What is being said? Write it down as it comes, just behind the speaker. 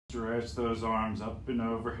Stretch those arms up and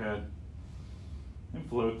overhead and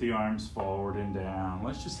float the arms forward and down.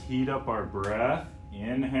 Let's just heat up our breath.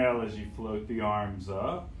 Inhale as you float the arms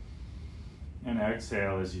up, and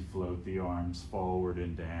exhale as you float the arms forward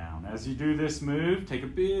and down. As you do this move, take a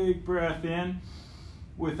big breath in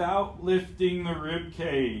without lifting the rib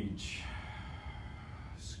cage.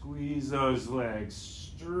 Squeeze those legs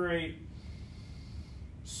straight.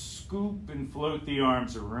 Scoop and float the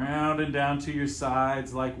arms around and down to your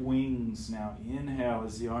sides like wings. Now inhale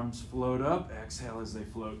as the arms float up, exhale as they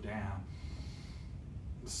float down.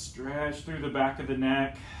 Stretch through the back of the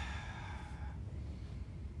neck.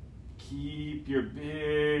 Keep your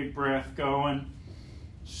big breath going.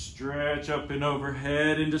 Stretch up and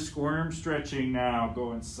overhead into squirm stretching now.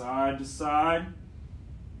 Going side to side.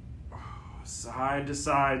 Side to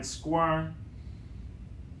side squirm.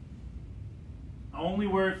 Only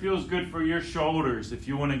where it feels good for your shoulders. If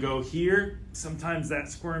you want to go here, sometimes that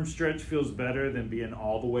squirm stretch feels better than being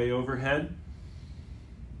all the way overhead.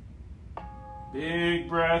 Big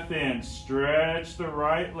breath in. Stretch the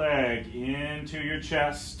right leg into your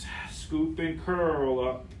chest. Scoop and curl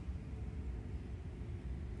up.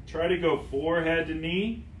 Try to go forehead to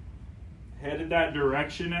knee. Headed that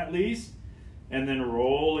direction at least. And then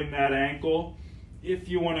rolling that ankle. If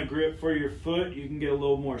you want to grip for your foot, you can get a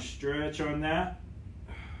little more stretch on that.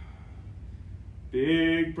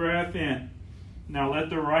 Big breath in. Now let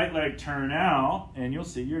the right leg turn out, and you'll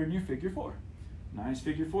see you're in your figure four. Nice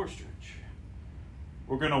figure four stretch.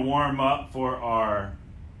 We're going to warm up for our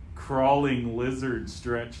crawling lizard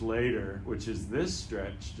stretch later, which is this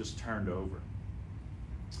stretch just turned over.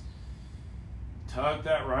 Tuck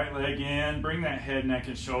that right leg in, bring that head, neck,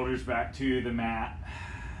 and shoulders back to the mat.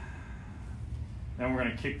 Then we're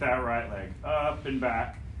going to kick that right leg up and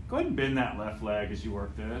back. Go ahead and bend that left leg as you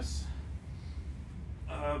work this.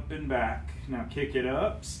 Up and back. Now kick it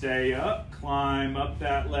up, stay up, climb up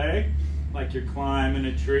that leg like you're climbing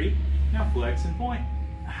a tree. Now flex and point.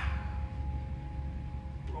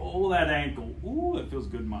 Roll that ankle. Ooh, it feels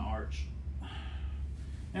good in my arch.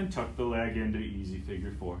 And tuck the leg into easy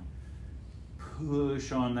figure four.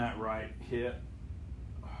 Push on that right hip.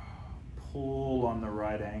 Pull on the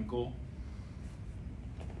right ankle.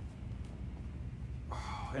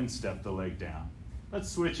 And step the leg down. Let's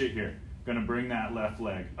switch it here. Gonna bring that left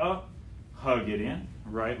leg up, hug it in.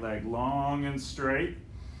 Right leg long and straight.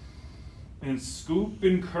 And scoop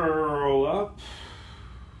and curl up.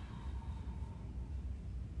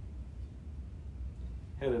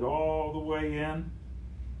 Head it all the way in.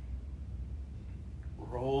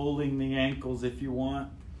 Rolling the ankles if you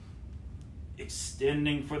want.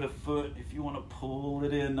 Extending for the foot if you want to pull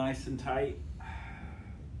it in nice and tight.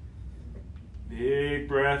 Big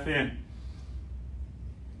breath in.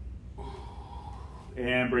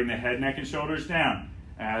 And bring the head, neck, and shoulders down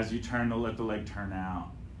as you turn to let the leg turn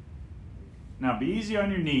out. Now be easy on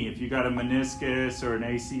your knee. If you got a meniscus or an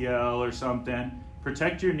ACL or something,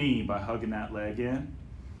 protect your knee by hugging that leg in.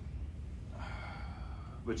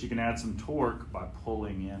 But you can add some torque by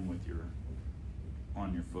pulling in with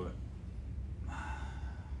on your foot.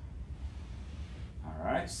 All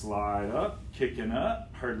right, slide up, kicking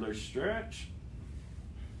up, hurdler stretch.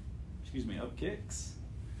 Excuse me, up kicks.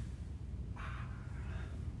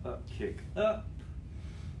 Up, kick, up.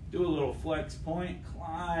 Do a little flex point,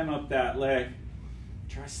 climb up that leg.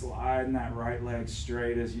 Try sliding that right leg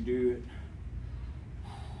straight as you do it.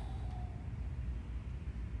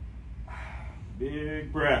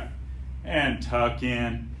 Big breath. And tuck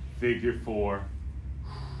in, figure four.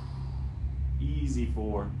 Easy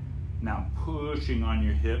four. Now pushing on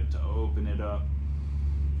your hip to open it up.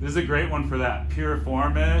 This is a great one for that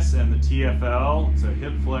piriformis and the TFL. It's a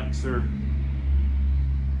hip flexor.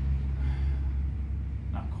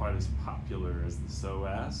 Not quite as popular as the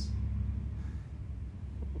psoas.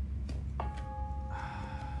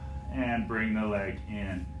 And bring the leg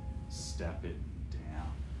in, step it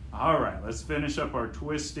down. All right, let's finish up our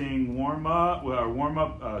twisting warm-up, our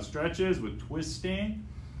warm-up stretches with twisting.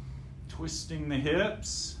 Twisting the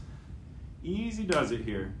hips. Easy does it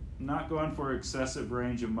here. Not going for excessive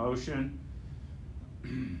range of motion.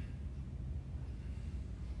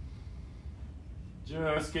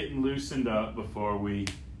 Just getting loosened up before we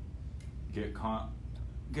get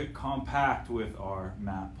compact with our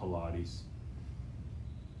mat Pilates.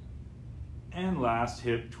 And last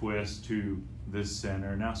hip twist to the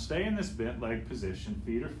center. Now stay in this bent leg position,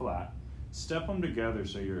 feet are flat. Step them together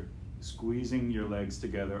so you're squeezing your legs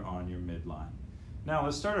together on your midline. Now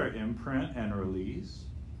let's start our imprint and release.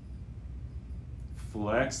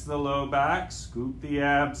 Flex the low back, scoop the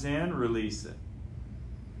abs in, release it.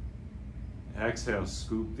 Exhale,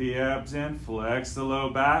 scoop the abs in, flex the low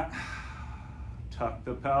back, tuck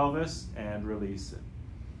the pelvis, and release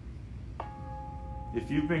it. If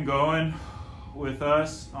you've been going with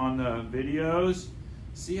us on the videos,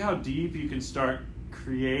 see how deep you can start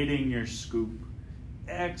creating your scoop.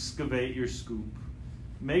 Excavate your scoop.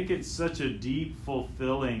 Make it such a deep,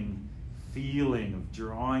 fulfilling feeling of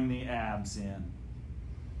drawing the abs in.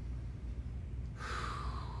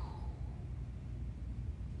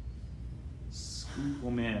 Scoop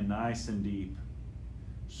them in nice and deep.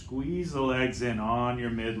 Squeeze the legs in on your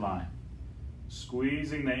midline.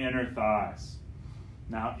 Squeezing the inner thighs.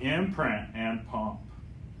 Now imprint and pump.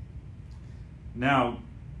 Now,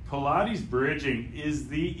 Pilates bridging is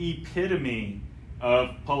the epitome of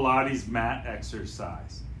Pilates mat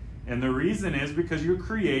exercise. And the reason is because you're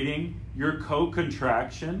creating your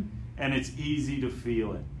co-contraction and it's easy to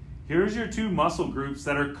feel it. Here's your two muscle groups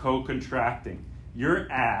that are co-contracting.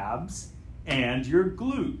 Your abs and your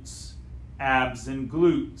glutes. Abs and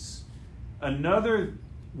glutes. Another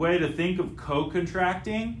way to think of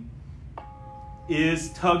co-contracting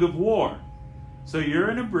is tug of war. So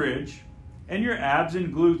you're in a bridge and your abs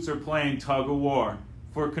and glutes are playing tug of war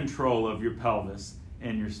for control of your pelvis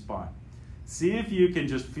and your spine. See if you can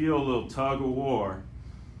just feel a little tug of war.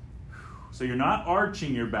 So you're not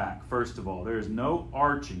arching your back, first of all. There is no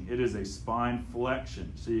arching. It is a spine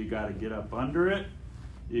flexion. So you got to get up under it.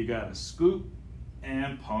 You got to scoop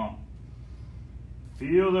and pump.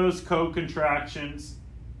 Feel those co-contractions.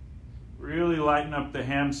 Really lighten up the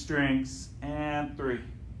hamstrings. And 3,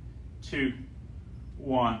 2,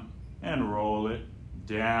 1. And roll it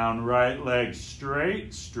down. Right leg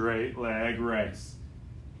straight, straight leg raise.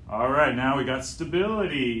 All right, now we got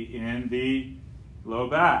stability in the low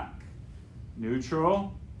back.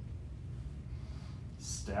 Neutral.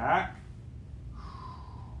 Stack.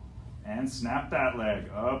 And snap that leg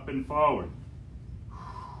up and forward.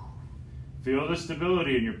 Feel the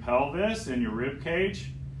stability in your pelvis and your rib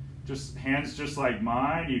cage. Just hands just like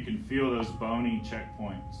mine, you can feel those bony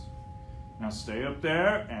checkpoints. Now stay up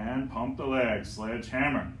there and pump the legs,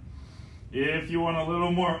 sledgehammer. If you want a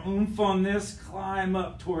little more oomph on this, climb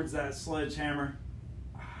up towards that sledgehammer.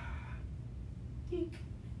 Deek,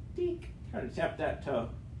 deek. Try to tap that toe.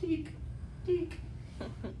 Deek, deek.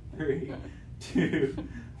 3, 2,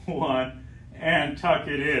 1. And tuck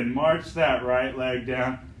it in. March that right leg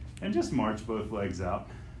down. And just march both legs out.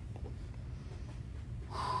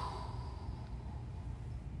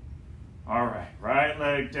 All right, right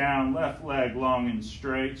leg down, left leg long and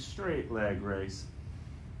straight, straight leg raise.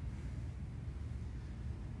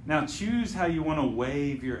 Now choose how you want to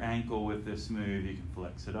wave your ankle with this move. You can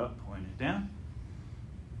flex it up, point it down.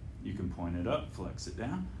 You can point it up, flex it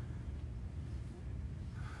down.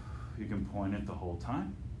 You can point it the whole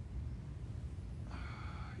time.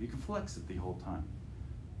 You can flex it the whole time.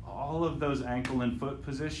 All of those ankle and foot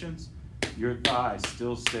positions, your thigh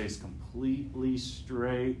still stays completely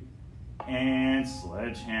straight and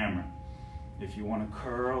sledgehammer. If you want to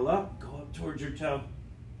curl up, go up towards your toe.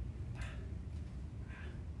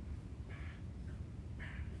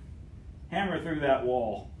 Hammer through that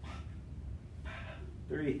wall.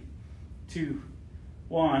 3, 2,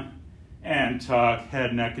 1. And tuck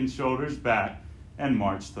head, neck, and shoulders back and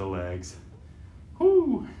march the legs.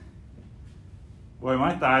 Whoo! Boy,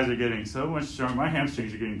 my thighs are getting so much stronger. My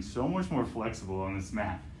hamstrings are getting so much more flexible on this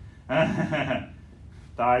mat.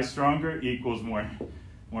 Thighs stronger equals more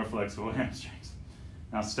flexible hamstrings.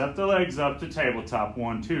 Now step the legs up to tabletop,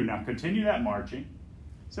 1, 2. Now continue that marching.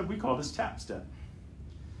 So we call this tap step.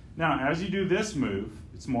 Now as you do this move,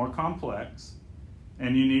 it's more complex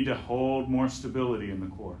and you need to hold more stability in the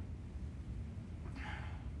core.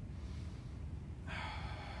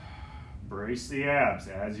 Brace the abs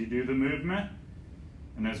as you do the movement.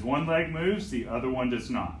 And as one leg moves, the other one does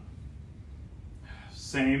not.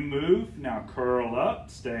 Same move, now curl up,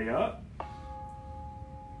 stay up.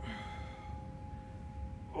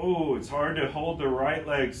 Oh, it's hard to hold the right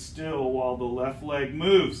leg still while the left leg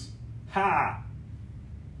moves. Ha!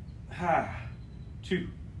 Ha! 2.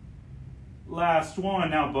 Last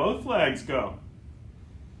one, now both legs go.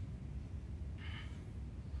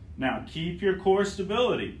 Now keep your core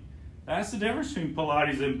stability. That's the difference between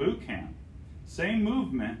Pilates and boot camp. Same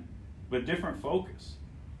movement, but different focus.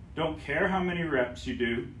 Don't care how many reps you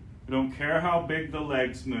do. Don't care how big the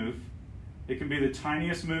legs move. It can be the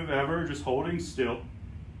tiniest move ever, just holding still.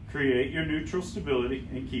 Create your neutral stability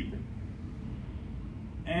and keep it.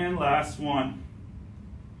 And last one.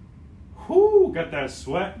 Whoo, got that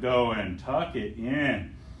sweat going. Tuck it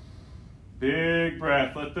in. Big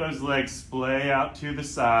breath. Let those legs splay out to the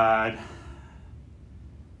side.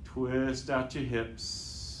 Twist out your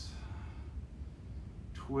hips.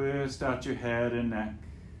 Twist out your head and neck.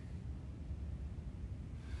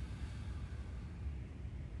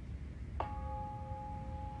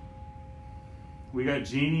 We got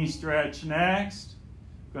genie stretch next.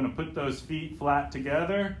 Going to put those feet flat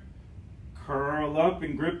together. Curl up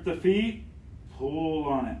and grip the feet. Pull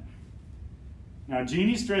on it. Now,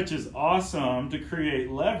 genie stretch is awesome to create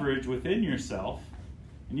leverage within yourself.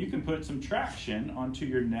 And you can put some traction onto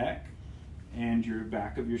your neck and your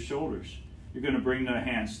back of your shoulders. You're going to bring the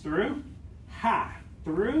hands through. Ha!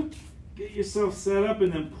 Through. Get yourself set up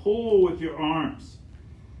and then pull with your arms.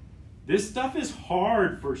 This stuff is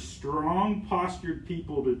hard for strong postured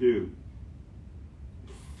people to do.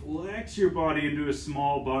 Flex your body into a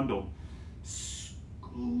small bundle.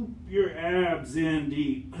 Scoop your abs in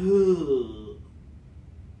deep. Ugh.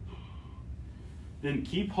 Then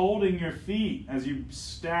keep holding your feet as you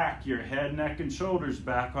stack your head, neck, and shoulders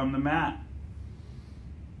back on the mat.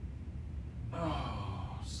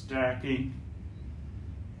 Oh, stacking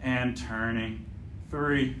and turning.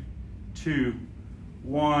 3, 2,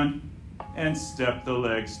 1. And step the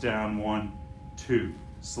legs down. 1, 2.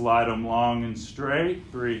 Slide them long and straight.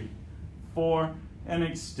 3, 4. And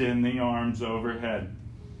extend the arms overhead.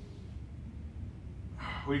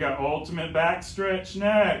 We got ultimate back stretch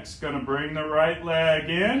next. Gonna bring the right leg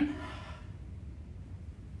in.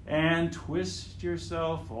 And twist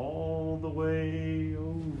yourself all the way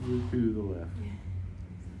over to the left.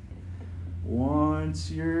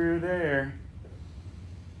 Once you're there,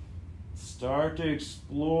 start to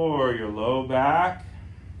explore your low back.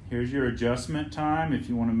 Here's your adjustment time if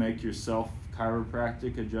you want to make your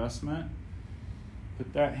self-chiropractic adjustment.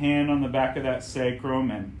 Put that hand on the back of that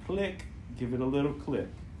sacrum and click. Give it a little click.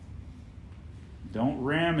 Don't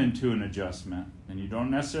ram into an adjustment, and you don't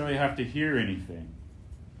necessarily have to hear anything.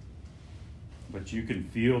 But you can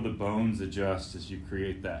feel the bones adjust as you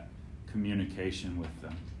create that communication with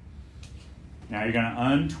them. Now you're going to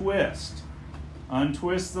untwist.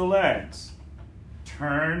 Untwist the legs.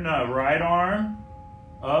 Turn the right arm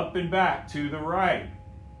up and back to the right.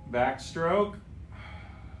 Backstroke.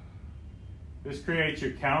 This creates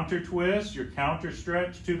your counter twist, your counter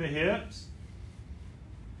stretch to the hips.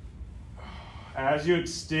 As you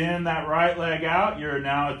extend that right leg out, you're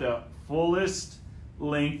now at the fullest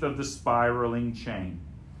length of the spiraling chain.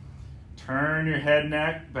 Turn your head,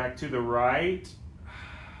 neck back to the right.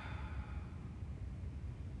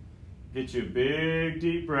 Get you a big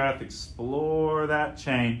deep breath, explore that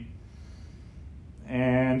chain,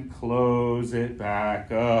 and close it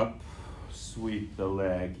back up. Sweep the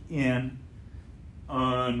leg in,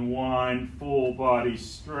 unwind, full body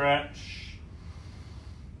stretch.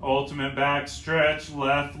 Ultimate back stretch,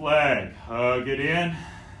 left leg, hug it in,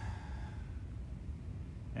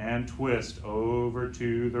 and twist over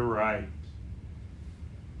to the right.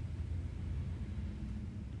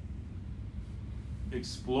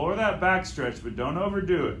 Explore that back stretch, but don't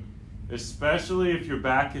overdo it, especially if your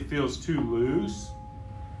back feels too loose.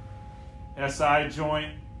 SI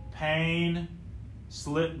joint pain,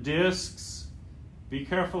 slip discs. Be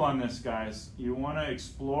careful on this, guys. You want to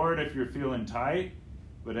explore it if you're feeling tight,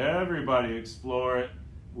 but everybody explore it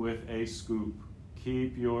with a scoop.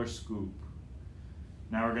 Keep your scoop.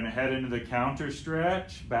 Now we're going to head into the counter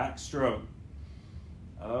stretch, back stroke.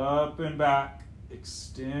 Up and back,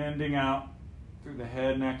 extending out through the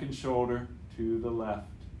head, neck, and shoulder to the left.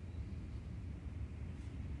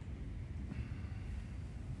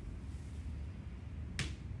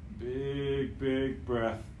 Big, big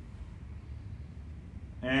breath.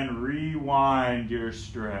 And rewind your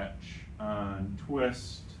stretch.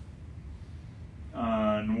 Untwist.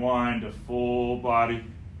 Unwind a full body.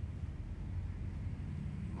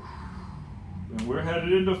 And we're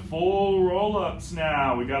headed into full roll-ups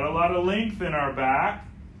now. We got a lot of length in our back.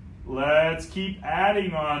 Let's keep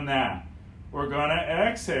adding on that. We're gonna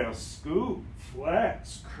exhale, scoop,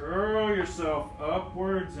 flex, curl yourself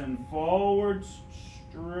upwards and forwards,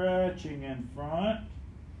 stretching in front.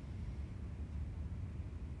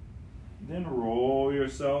 Then roll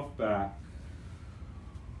yourself back.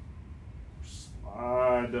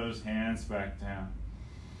 Slide those hands back down.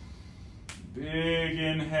 Big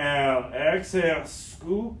inhale, exhale,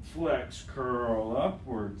 scoop, flex, curl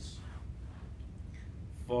upwards.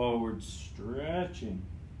 Forward stretching.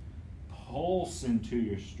 Pulse into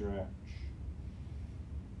your stretch.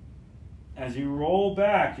 As you roll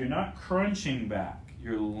back, you're not crunching back.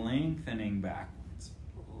 You're lengthening backwards.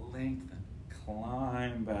 Lengthen.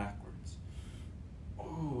 Climb backwards.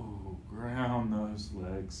 Oh, ground those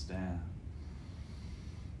legs down.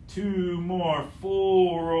 2 more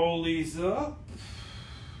full rollies up.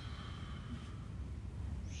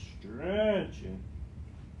 Stretch it.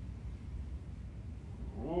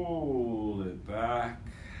 Roll it back.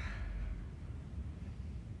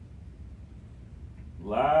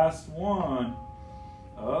 Last one.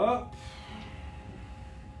 Up.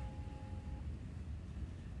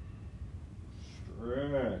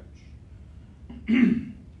 Stretch.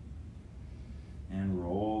 And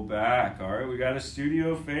roll back. All right, we got a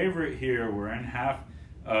studio favorite here. We're in half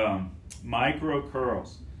micro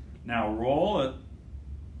curls. Now roll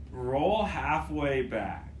halfway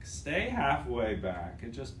back. Stay halfway back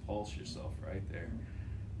and just pulse yourself right there.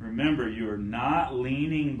 Remember, you are not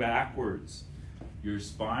leaning backwards. Your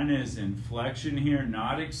spine is in flexion here,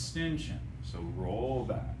 not extension. So roll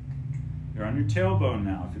back. You're on your tailbone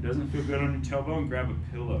now. If it doesn't feel good on your tailbone, grab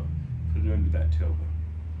a pillow. Put it under that tailbone.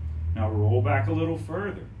 Now roll back a little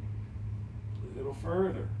further. A little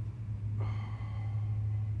further.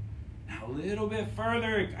 Now a little bit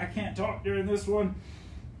further. I can't talk during this one.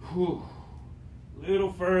 Whew. A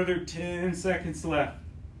little further, 10 seconds left.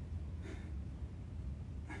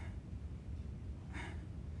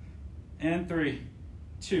 And 3,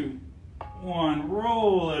 2, 1.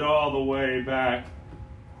 Roll it all the way back.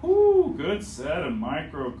 Whoo, good set of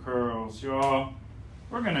micro curls, y'all.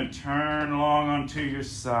 We're gonna turn along onto your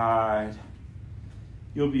side.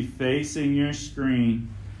 You'll be facing your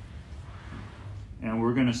screen. And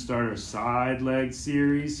we're gonna start our side leg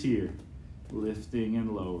series here. Lifting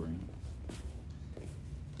and lowering.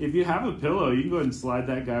 If you have a pillow, you can go ahead and slide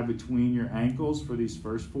that guy between your ankles for these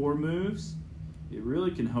first 4 moves. It really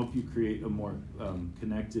can help you create a more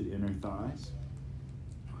connected inner thighs.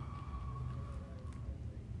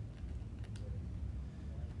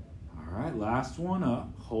 All right, last one up.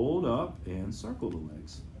 Hold up and circle the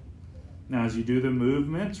legs. Now as you do the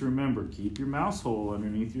movements, remember, keep your mouse hole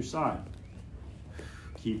underneath your side.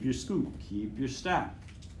 Keep your scoop, keep your stack.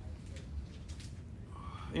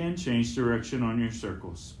 And change direction on your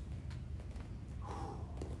circles.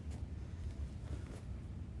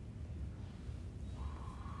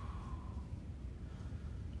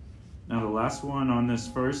 Now the last one on this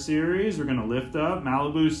first series, we're gonna lift up,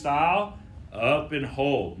 Malibu style, up and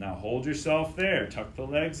hold. Now hold yourself there, tuck the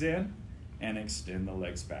legs in, and extend the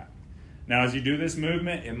legs back. Now as you do this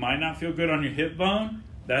movement, it might not feel good on your hip bone.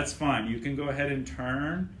 That's fine. You can go ahead and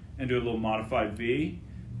turn and do a little modified V.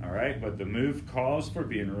 All right, but the move calls for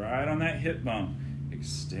being right on that hip bone.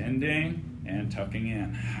 Extending and tucking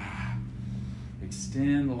in.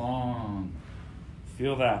 Extend long.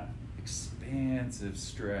 Feel that expansive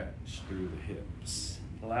stretch through the hips.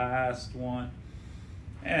 Last one.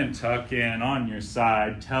 And tuck in on your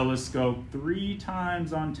side. Telescope 3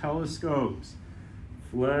 times on telescopes.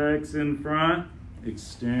 Flex in front.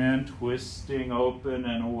 Extend, twisting open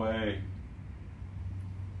and away.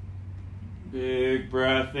 Big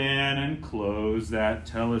breath in and close that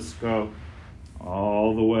telescope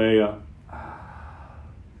all the way up.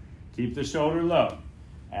 Keep the shoulder low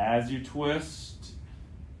as you twist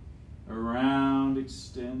around,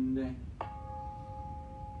 extending.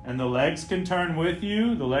 And the legs can turn with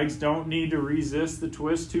you. The legs don't need to resist the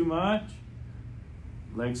twist too much.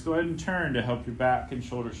 Legs go ahead and turn to help your back and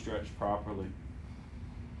shoulder stretch properly.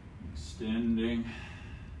 Extending.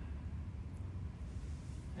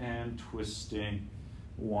 And twisting,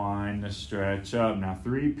 wind the stretch up. Now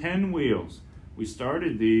 3 pinwheels. We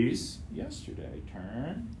started these yesterday.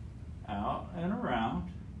 Turn, out and around.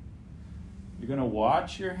 You're gonna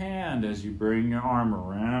watch your hand as you bring your arm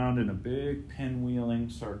around in a big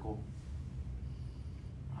pinwheeling circle.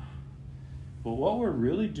 But what we're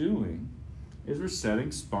really doing is we're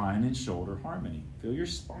setting spine and shoulder harmony. Feel your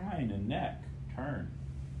spine and neck turn.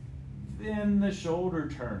 Then the shoulder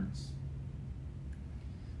turns.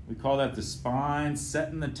 We call that the spine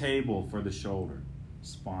setting the table for the shoulder.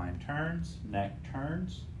 Spine turns, neck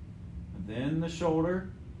turns, then the shoulder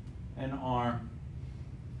and arm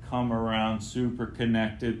come around super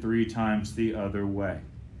connected 3 times the other way.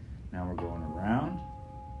 Now we're going around.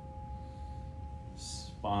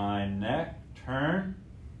 Spine, neck, turn.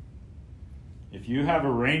 If you have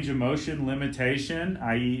a range of motion limitation,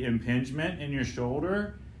 i.e. impingement in your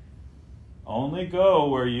shoulder, only go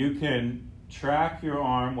where you can track your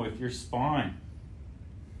arm with your spine.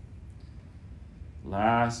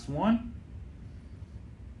 Last one.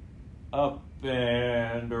 Up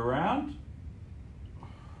and around.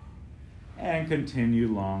 And continue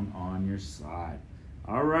long on your side.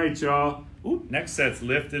 All right, y'all. Ooh, next set's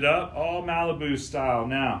lifted up, all Malibu style.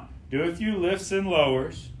 Now, do a few lifts and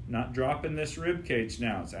lowers. Not dropping this rib cage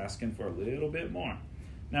now. It's asking for a little bit more.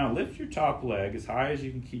 Now, lift your top leg as high as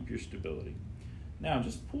you can keep your stability. Now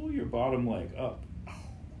just pull your bottom leg up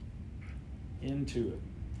into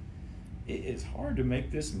it. It is hard to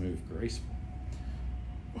make this move graceful.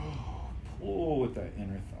 pull with that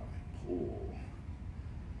inner thigh. Pull.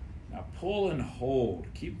 Now pull and hold.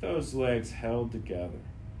 Keep those legs held together.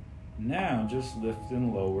 Now just lift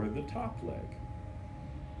and lower the top leg.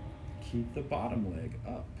 Keep the bottom leg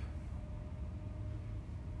up.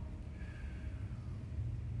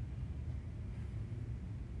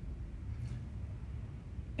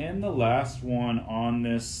 And the last one on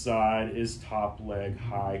this side is top leg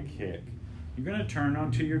high kick. You're going to turn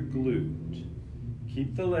onto your glute.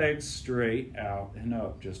 Keep the legs straight out and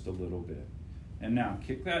up just a little bit. And now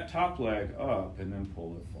kick that top leg up and then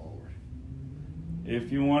pull it forward.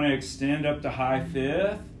 If you want to extend up to high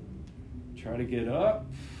fifth, try to get up.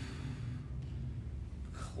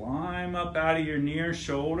 Climb up out of your near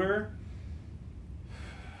shoulder.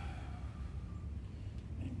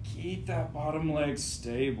 And keep that bottom leg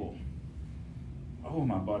stable. Oh,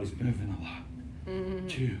 my body's moving a lot.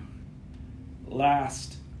 2.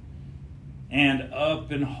 Last. And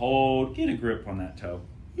up and hold. Get a grip on that toe.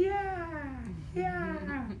 Yeah.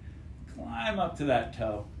 Climb up to that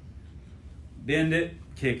toe. Bend it,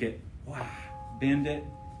 kick it. Wow. Bend it,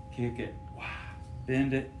 kick it. Wow.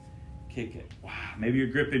 Bend it, kick it. Wow. Maybe you're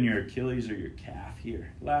gripping your Achilles or your calf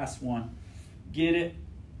here. Last one. Get it.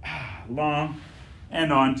 Long.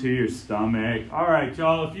 And onto your stomach. All right,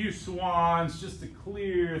 y'all. A few swans just to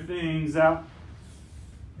clear things out.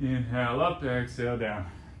 Inhale up, exhale down.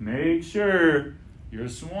 Make sure you're a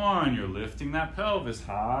swan. You're lifting that pelvis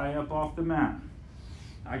high up off the mat.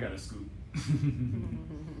 I got to scoop.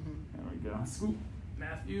 There we go. Scoop,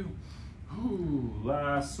 Matthew. Ooh,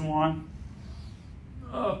 last swan.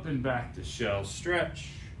 Up and back to shell stretch.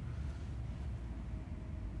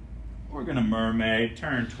 We're going to mermaid.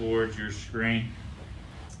 Turn towards your screen.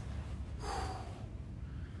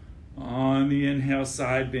 On the inhale,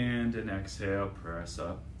 side bend, and exhale, press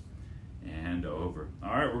up and over. All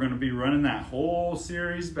right, we're going to be running that whole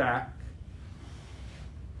series back.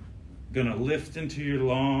 Going to lift into your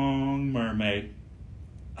long mermaid.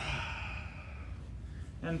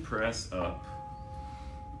 And press up,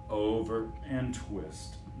 over, and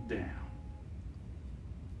twist down.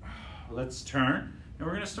 Let's turn. And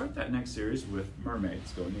we're going to start that next series with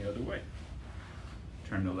mermaids going the other way.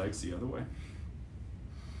 Turn the legs the other way.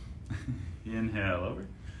 Inhale over.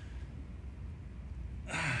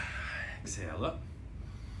 Exhale up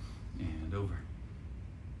and over.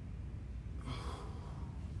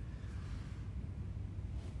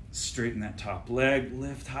 Straighten that top leg,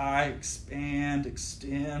 lift high, expand,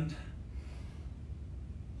 extend,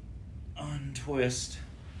 untwist,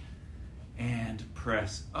 and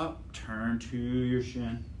press up. Turn to your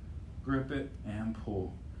shin, grip it, and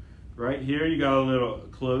pull. Right here, you got a little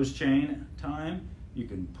closed chain time. You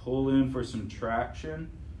can pull in for some traction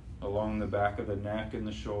along the back of the neck and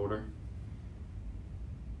the shoulder.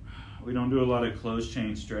 We don't do a lot of closed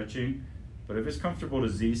chain stretching, but if it's comfortable to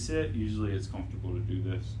Z-sit, usually it's comfortable to do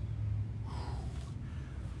this.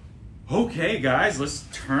 Okay, guys, let's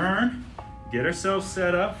turn, get ourselves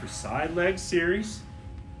set up for side leg series.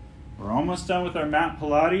 We're almost done with our mat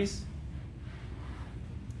Pilates.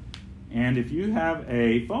 And if you have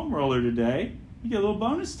a foam roller today, you get a little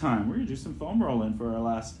bonus time. We're going to do some foam rolling for our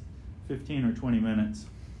last 15 or 20 minutes.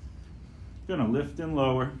 Going to lift and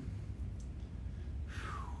lower.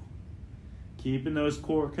 Keeping those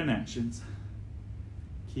core connections.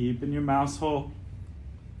 Keeping your mouse hole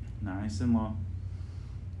nice and long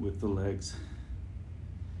with the legs.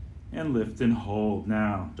 And lift and hold.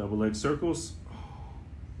 Now, double leg circles.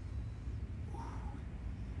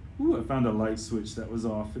 Ooh, I found a light switch that was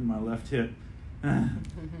off in my left hip. Hey,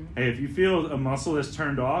 if you feel a muscle is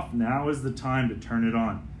turned off, now is the time to turn it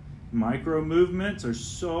on. Micro movements are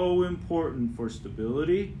so important for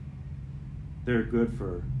stability. They're good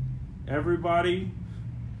for everybody,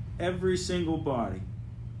 every single body.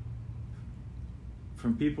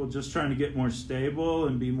 From people just trying to get more stable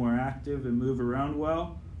and be more active and move around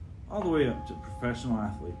well, all the way up to professional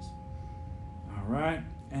athletes. All right,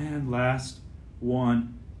 and last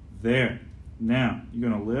one there. Now, you're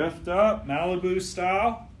going to lift up, Malibu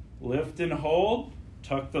style, lift and hold,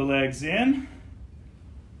 tuck the legs in,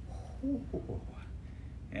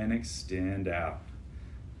 and extend out.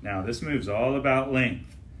 Now, this move's all about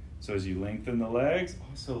length. So as you lengthen the legs,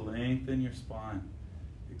 also lengthen your spine.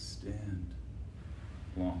 Extend,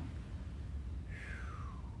 long.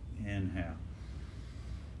 Inhale,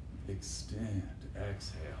 extend,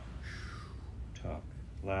 exhale, tuck.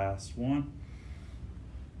 Last one.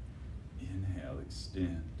 Inhale,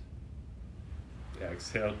 extend.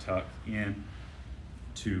 Exhale, tuck in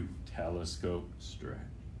to telescope stretch.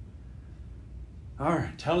 All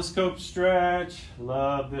right, telescope stretch.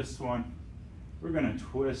 Love this one. We're going to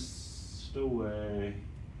twist away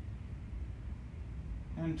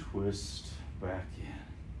and twist back in.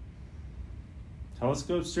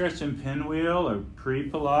 Telescope stretch and pinwheel or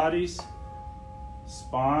pre-Pilates.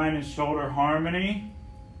 Spine and shoulder harmony.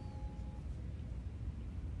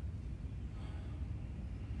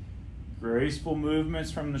 Graceful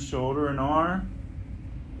movements from the shoulder and arm.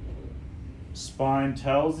 Spine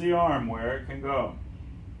tells the arm where it can go.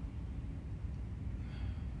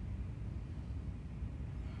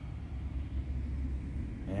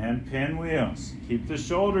 And pinwheels. Keep the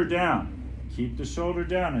shoulder down. Keep the shoulder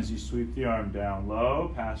down as you sweep the arm down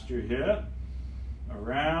low, past your hip,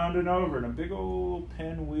 around and over in a big old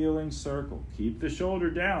pinwheeling circle. Keep the shoulder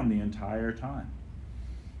down the entire time.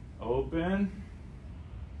 Open.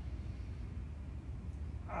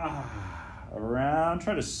 Around.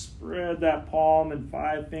 Try to spread that palm and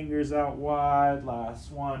 5 fingers out wide.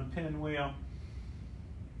 Last one, pinwheel.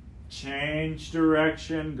 Change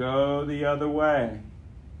direction, go the other way.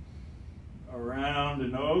 Around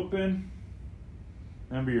and open.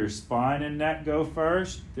 Remember, your spine and neck go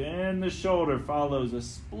first, then the shoulder follows a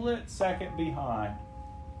split second behind.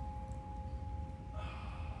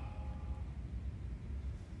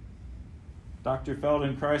 Dr.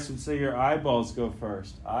 Feldenkrais would say your eyeballs go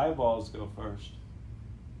first. Eyeballs go first.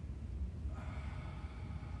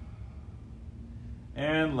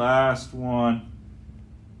 And last one.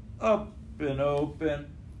 Up and open.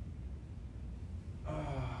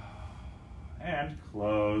 And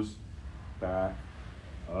close. Back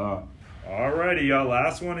up. Alrighty, y'all.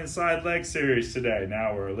 Last one in side leg series today.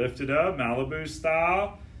 Now we're lifted up, Malibu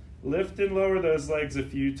style. Lift and lower those legs a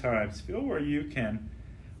few times. Feel where you can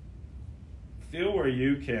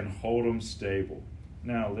hold them stable.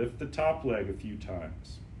 Now lift the top leg a few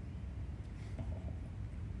times.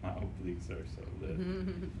 My obliques are so lit.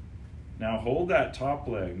 Now hold that top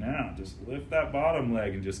leg. Now just lift that bottom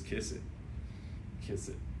leg and just kiss it. Kiss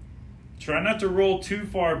it. Try not to roll too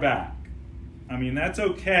far back. I mean, that's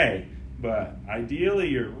okay, but ideally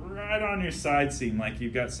you're right on your side seam like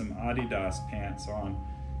you've got some Adidas pants on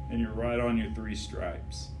and you're right on your 3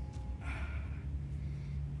 stripes.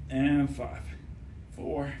 And 5,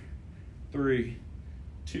 4, 3,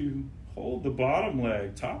 2, hold the bottom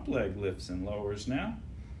leg. Top leg lifts and lowers now.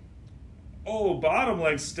 Oh, bottom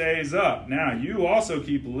leg stays up. Now you also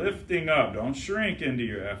keep lifting up. Don't shrink into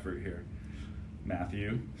your effort here.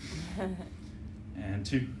 Matthew. And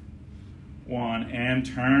 2, 1, and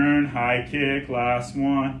turn, high kick, last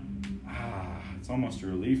one. It's almost a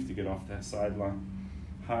relief to get off that sideline.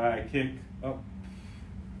 High kick, up,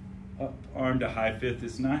 up, arm to high fifth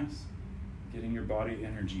is nice. Getting your body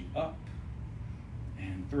energy up.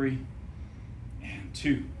 And 3, and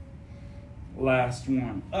 2. Last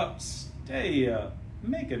one, up, stay up.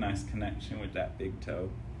 Make a nice connection with that big toe.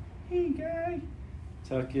 Hey, guy.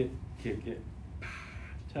 Tuck it, kick it,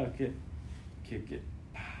 tuck it, kick it,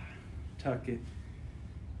 tuck it,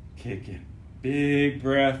 kick it. Big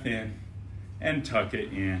breath in and tuck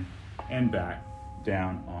it in and back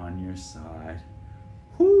down on your side.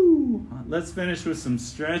 Whoo! Let's finish with some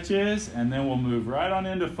stretches and then we'll move right on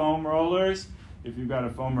into foam rollers. If you've got a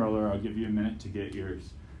foam roller, I'll give you a minute to get yours.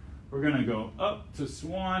 We're gonna go up to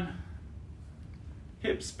swan,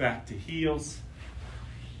 hips back to heels,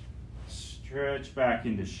 stretch back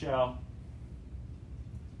into shell.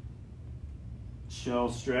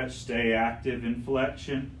 Shell stretch, stay active in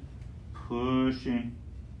flexion, pushing.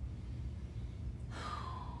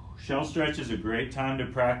 Shell stretch is a great time to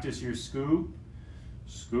practice your scoop.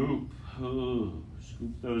 Scoop,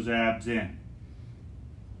 scoop those abs in.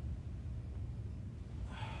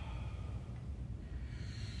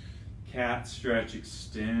 Cat stretch,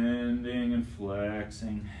 extending and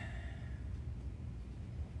flexing.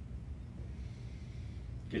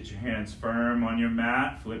 Get your hands firm on your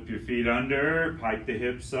mat, flip your feet under, pike the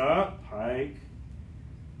hips up, pike,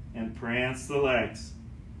 and prance the legs.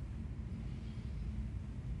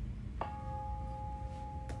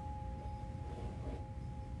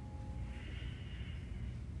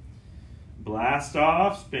 Blast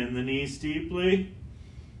off, spin the knees deeply,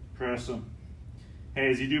 press them. Hey,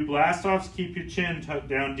 as you do blast offs, keep your chin tucked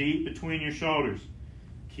down deep between your shoulders.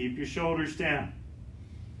 Keep your shoulders down.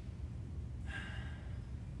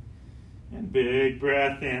 And big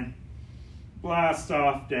breath in. Blast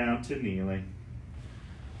off down to kneeling.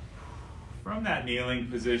 From that kneeling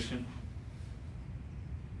position,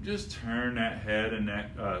 just turn that head and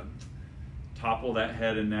neck, topple that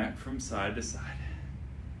head and neck from side to side.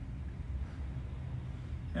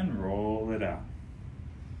 And roll it out.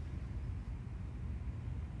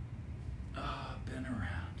 Up and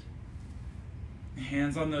around.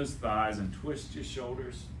 Hands on those thighs and twist your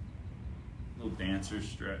shoulders. Little dancer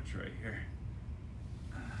stretch right here.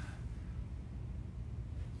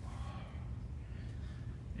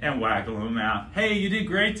 and waggle them out. Hey, you did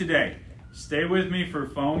great today. Stay with me for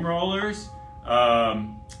foam rollers.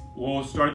 We'll start